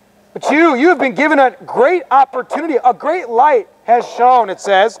 But you have been given a great opportunity. A great light has shone, it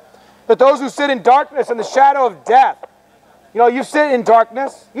says, that those who sit in darkness and the shadow of death. You know, you sit in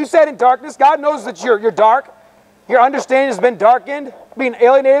darkness. You sit in darkness. God knows that you're dark. Your understanding has been darkened, being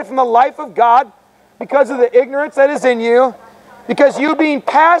alienated from the life of God because of the ignorance that is in you, because you being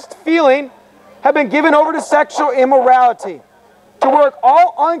past feeling have been given over to sexual immorality, to work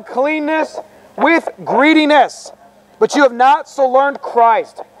all uncleanness with greediness. But you have not so learned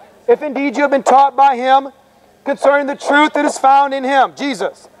Christ. If indeed you have been taught by him, concerning the truth that is found in him,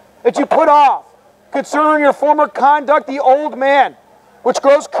 Jesus, that you put off concerning your former conduct the old man, which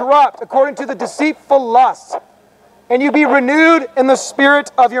grows corrupt according to the deceitful lusts, and you be renewed in the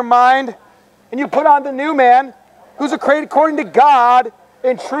spirit of your mind, and you put on the new man, who's created according to God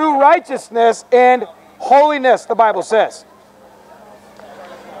in true righteousness and holiness, the Bible says.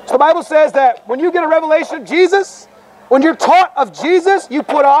 So the Bible says that when you get a revelation of Jesus, when you're taught of Jesus, you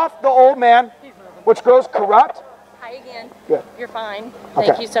put off the old man, which grows corrupt. Hi again. Good. You're fine. Okay.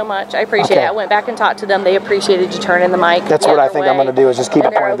 Thank you so much. I appreciate Okay. it. I went back and talked to them. They appreciated you turning the mic. That's the what I other think I'm way. going to do, is just keep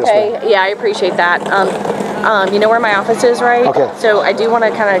And it they're pointed this okay. way. Yeah, I appreciate that. You know where my office is, right? Okay. So I do want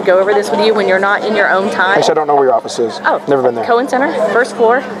to kind of go over this with you when you're not in your own time. Actually, I don't know where your office is. Oh, Never been there. Cohen Center, first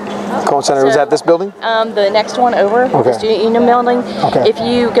floor. Cohen Center, was that this building? The next one over, Okay. the Student Union building. Okay. If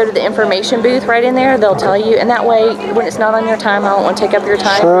you go to the information booth right in there, they'll tell you, and that way, when it's not on your time, I don't want to take up your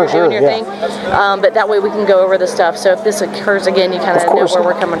time Sure, if you're doing sure, your yeah. thing. But that way we can go over the stuff. So if this occurs again, you kind of know where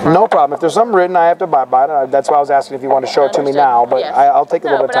we're coming from. No problem. If there's something written, I have to abide by it. That's why I was asking if you want to show it to me Understood. now, but Yes. I'll take a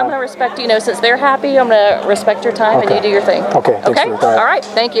No, little bit but of I'm going time. to respect, since they're happy, I'm going to respect your time and Okay. you do your thing. Okay, thanks, Okay? Ruth. All right. All right.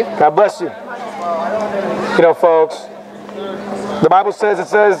 Thank you. God bless you. You know, folks, the Bible says,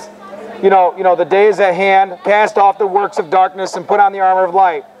 the day is at hand. Cast off the works of darkness and put on the armor of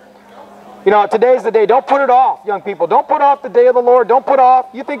light. Today's the day. Don't put it off, young people. Don't put off the day of the Lord. Don't put off.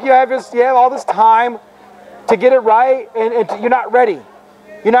 You think you have all this time to get it right, and you're not ready.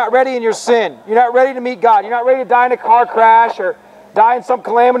 You're not ready in your sin. You're not ready to meet God. You're not ready to die in a car crash or die in some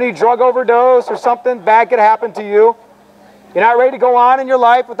calamity, drug overdose, or something bad could happen to you. You're not ready to go on in your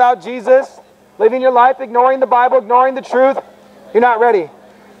life without Jesus, living your life ignoring the Bible, ignoring the truth. You're not ready.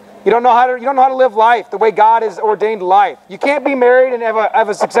 You don't know how to live life the way God has ordained life. You can't be married and have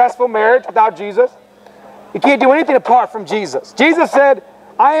a successful marriage without Jesus. You can't do anything apart from Jesus. Jesus said,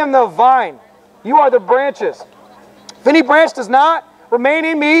 I am the vine. You are the branches. If any branch does not remain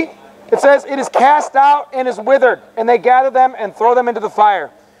in me, it says, it is cast out and is withered, and they gather them and throw them into the fire.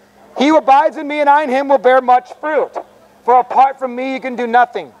 He who abides in me and I in him will bear much fruit. For apart from me, you can do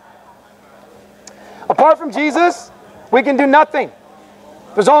nothing. Apart from Jesus, we can do nothing.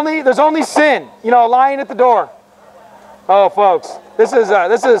 There's only sin, lying at the door. Oh, folks, this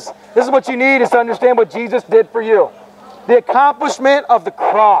is what you need, is to understand what Jesus did for you. The accomplishment of the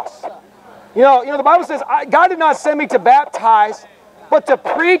cross. The Bible says, God did not send me to baptize, but to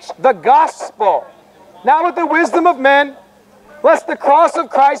preach the gospel. Not with the wisdom of men, lest the cross of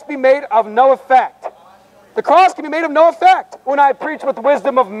Christ be made of no effect. The cross can be made of no effect when I preach with the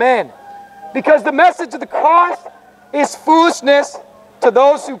wisdom of men. Because the message of the cross is foolishness to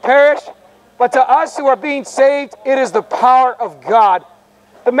those who perish, but to us who are being saved, it is the power of God.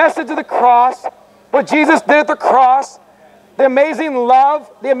 The message of the cross, what Jesus did at the cross, the amazing love,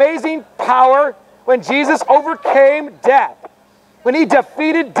 the amazing power, when Jesus overcame death, when he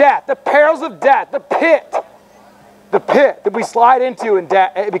defeated death, the perils of death, the pit that we slide into in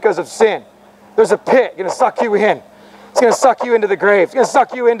death because of sin. There's a pit going to suck you in. It's going to suck you into the grave. It's going to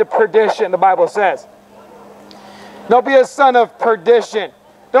suck you into perdition, the Bible says. Don't be a son of perdition.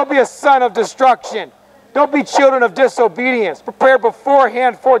 Don't be a son of destruction. Don't be children of disobedience, prepared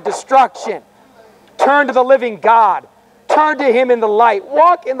beforehand for destruction. Turn to the living God. Turn to him in the light.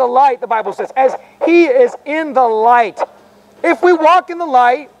 Walk in the light, the Bible says, as he is in the light. If we walk in the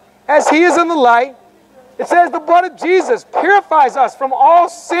light, as he is in the light, it says the blood of Jesus purifies us from all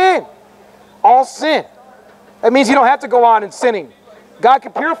sin. All sin. That means you don't have to go on in sinning. God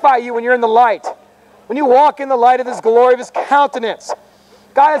can purify you when you're in the light. When you walk in the light of his glory, of his countenance.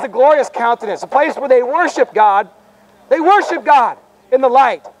 God has a glorious countenance, a place where they worship God. They worship God in the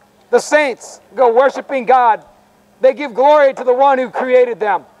light. The saints go worshiping God. They give glory to the one who created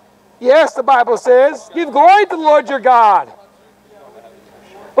them. Yes, the Bible says, give glory to the Lord your God.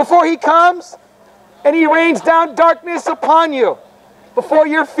 Before he comes and he rains down darkness upon you. Before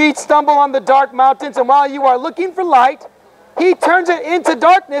your feet stumble on the dark mountains, and while you are looking for light, he turns it into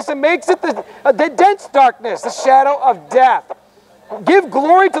darkness and makes it the dense darkness, the shadow of death. Give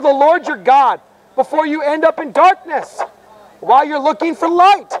glory to the Lord your God before you end up in darkness. While you're looking for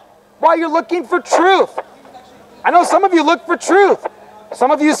light. While you're looking for truth. I know some of you look for truth.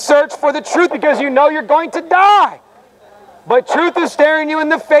 Some of you search for the truth because you know you're going to die. But truth is staring you in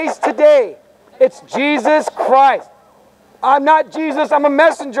the face today. It's Jesus Christ. I'm not Jesus. I'm a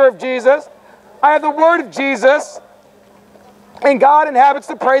messenger of Jesus. I have the word of Jesus. And God inhabits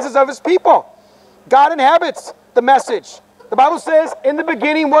the praises of his people. God inhabits the message. The Bible says, in the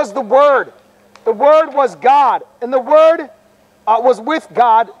beginning was the Word. The Word was God. And the Word was with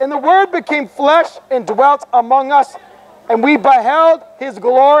God. And the Word became flesh and dwelt among us. And we beheld his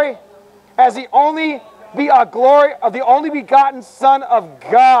glory as the only be a glory of the only begotten Son of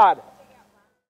God.